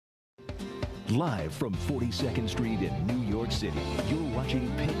Live from 42nd Street in New York City, you're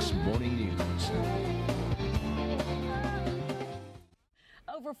watching PIX Morning News.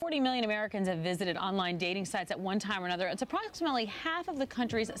 Over 40 million Americans have visited online dating sites at one time or another. It's approximately half of the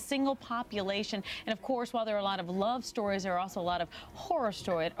country's single population. And of course, while there are a lot of love stories, there are also a lot of horror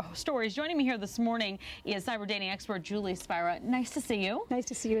stories. Joining me here this morning is cyber dating expert Julie Spira. Nice to see you. Nice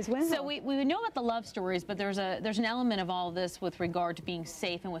to see you as well. So we know about the love stories, but there's an element of all of this with regard to being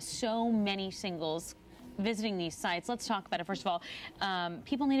safe, and with so many singles visiting these sites. Let's talk about it. First of all,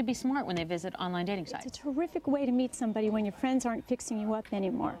 people need to be smart when they visit online dating sites. It's a terrific way to meet somebody when your friends aren't fixing you up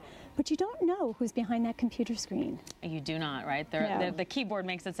anymore. But you don't know who's behind that computer screen. You do not, right? No. The keyboard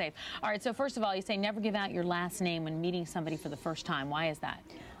makes it safe. All right, so first of all, you say never give out your last name when meeting somebody for the first time. Why is that?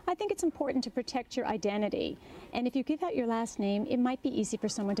 I think it's important to protect your identity. And if you give out your last name, it might be easy for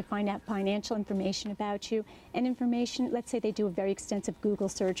someone to find out financial information about you. And information, let's say they do a very extensive Google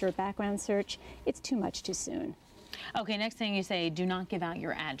search or a background search, it's too much too soon. Okay, next thing you say, do not give out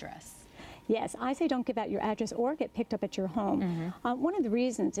your address. Yes, I say don't give out your address or get picked up at your home. One of the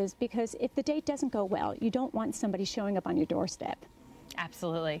reasons is because if the date doesn't go well, you don't want somebody showing up on your doorstep.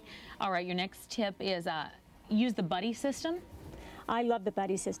 Absolutely. All right, your next tip is use the buddy system. I love the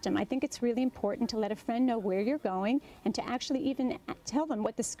buddy system. I think it's really important to let a friend know where you're going and to actually even tell them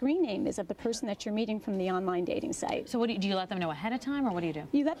what the screen name is of the person that you're meeting from the online dating site. So what do you let them know ahead of time, or what do you do?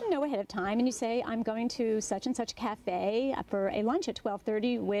 You let them know ahead of time, and you say, I'm going to such and such cafe for a lunch at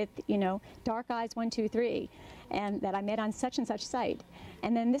 12:30 with, Dark Eyes 123, and that I met on such and such site.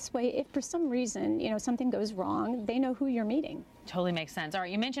 And then this way, if for some reason, something goes wrong, they know who you're meeting. Totally makes sense. All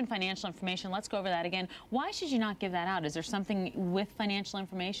right, you mentioned financial information. Let's go over that again. Why should you not give that out? Is there something with financial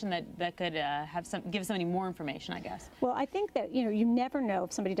information that could give somebody more information, I guess? Well, I think that, you never know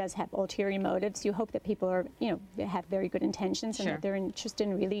if somebody does have ulterior motives. You hope that people are, have very good intentions and that they're interested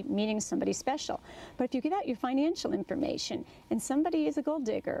in really meeting somebody special. But if you give out your financial information and somebody is a gold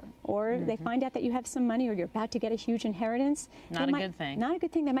digger, or they find out that you have some money, or you're about to get a huge inheritance, not a good thing. Not a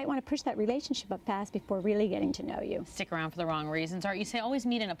good thing. They might want to push that relationship up fast before really getting to know you. Stick around for the wrong reasons. All right, you say always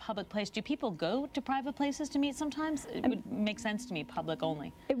meet in a public place. Do people go to private places to meet sometimes? It would make sense to me, public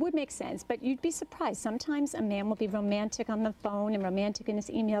only. It would make sense, but you'd be surprised. Sometimes a man will be romantic on the phone and romantic in his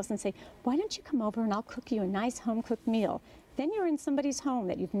emails and say, why don't you come over and I'll cook you a nice home-cooked meal. Then you're in somebody's home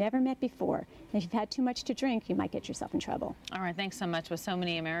that you've never met before. And if you've had too much to drink, you might get yourself in trouble. All right, thanks so much. With so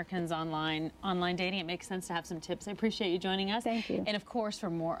many Americans online dating, it makes sense to have some tips. I appreciate you joining us. Thank you. And of course, for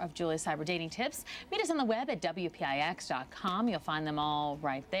more of Julie's cyber dating tips, meet us on the web at WPIX.com. You'll find them all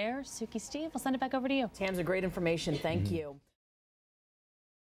right there. Suki, Steve, I'll send it back over to you. Tams, great information. Thank you.